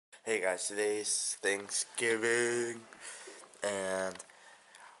Hey guys, today's Thanksgiving, and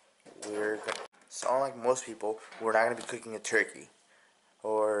so unlike most people, we're not going to be cooking a turkey,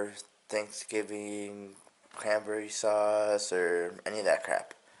 or Thanksgiving cranberry sauce, or any of that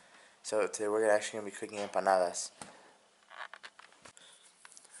crap. So today we're actually going to be cooking empanadas.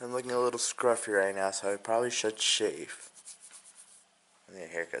 I'm looking a little scruffy right now, so I probably should shave. I need a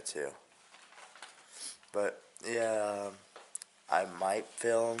haircut too. But, yeah, I might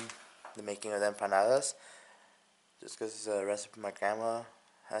film the making of the empanadas, just because it's a recipe my grandma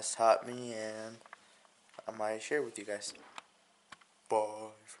has taught me, and I might share it with you guys.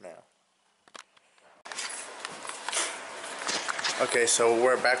 Bye for now. Okay, so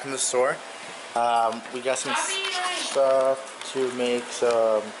we're back from the store. We got some stuff to make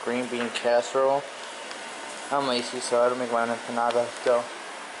some green bean casserole. I'm lazy, so I don't make my own empanada dough.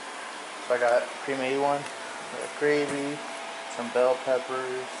 So I got pre-made one, I got gravy, some bell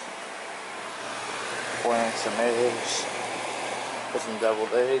peppers, boiling some eggs, put some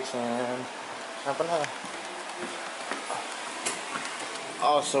deviled eggs, and empanada.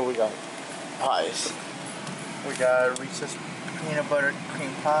 Also, we got pies. We got Reese's peanut butter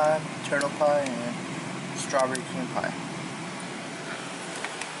cream pie, turtle pie, and strawberry cream pie.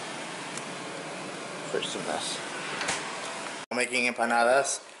 First some mess. I'm making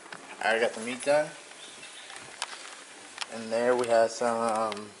empanadas. I already got the meat done. And there we have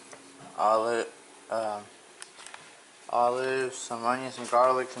some olives, some onions, some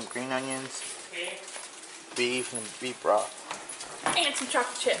garlic, some green onions, beef, and beef broth. And some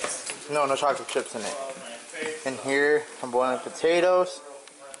chocolate chips. No chocolate chips in it. And here I'm boiling potatoes.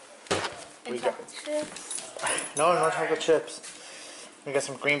 And chocolate chips. No chocolate chips. We got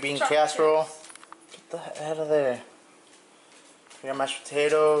some green bean casserole. Get the heck out of there. We got mashed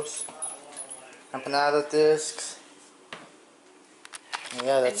potatoes, empanada discs.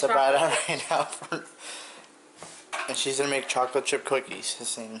 Yeah, that's about it right now. And she's gonna make chocolate chip cookies, it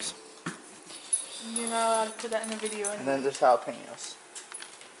seems. You're not allowed to put that in the video. And then there's jalapenos.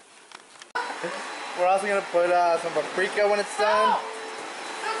 We're also gonna put some paprika when it's done.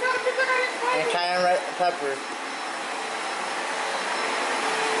 And cayenne red pepper.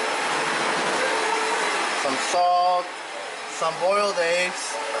 Some salt, some boiled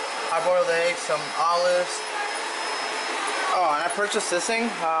eggs, hard-boiled eggs, some olives. Oh, and I purchased this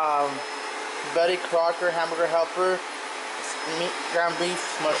thing, Betty Crocker Hamburger Helper ground beef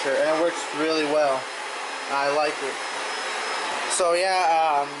smusher, and it works really well. I like it. So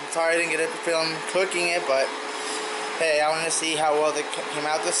yeah, sorry I didn't get to film cooking it, but hey, I wanted to see how well it came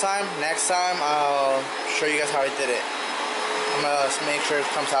out this time. Next time, I'll show you guys how I did it. I'm gonna make sure it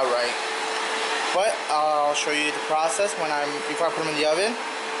comes out right. But I'll show you the process before I put them in the oven.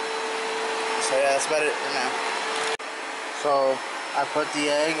 So yeah, that's about it for now. So I put the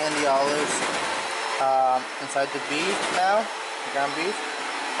egg and the olives inside the beef now, the ground beef.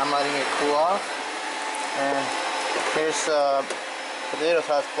 I'm letting it cool off. And here's potato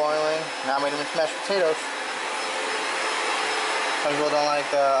sauce boiling. Now I'm making mashed potatoes. Some people don't like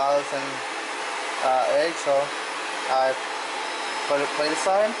olives and eggs, so I put a plate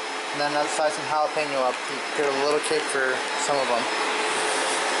aside. And then I'll slice some jalapeno up to get a little kick for some of them.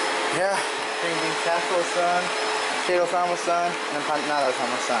 Yeah, green bean casserole is done. Potatoes almost done, and empanadas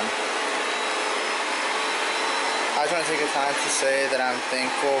almost done. I just want to take the time to say that I'm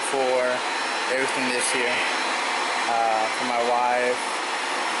thankful for everything this year. For my wife.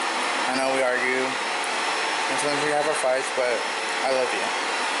 I know we argue, and sometimes we have our fights, but I love you.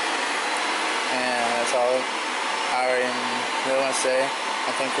 And that's all I really want to say.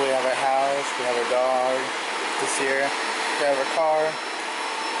 I'm thankful we have our house, we have our dog this year, we have our car,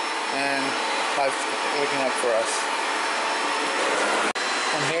 and life's looking up for us.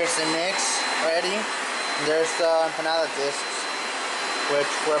 And here's the mix ready. And there's the empanada discs, which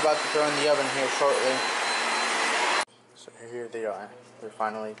we're about to throw in the oven here shortly. So here they are. They're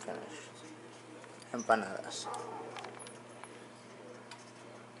finally finished. Empanadas.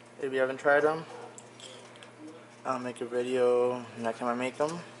 If you haven't tried them, I'll make a video next time I make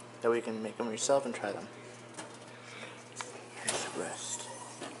them, that way you can make them yourself and try them. Here's the rest.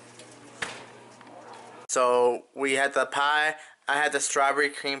 So we had the pie. I had the strawberry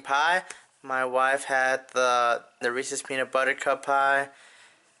cream pie. My wife had the Reese's peanut butter cup pie.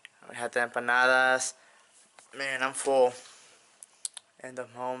 We had the empanadas. Man, I'm full. And the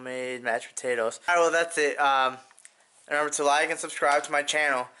homemade mashed potatoes. Alright, well that's it. Remember to like and subscribe to my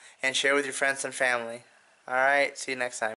channel and share with your friends and family. Alright, see you next time.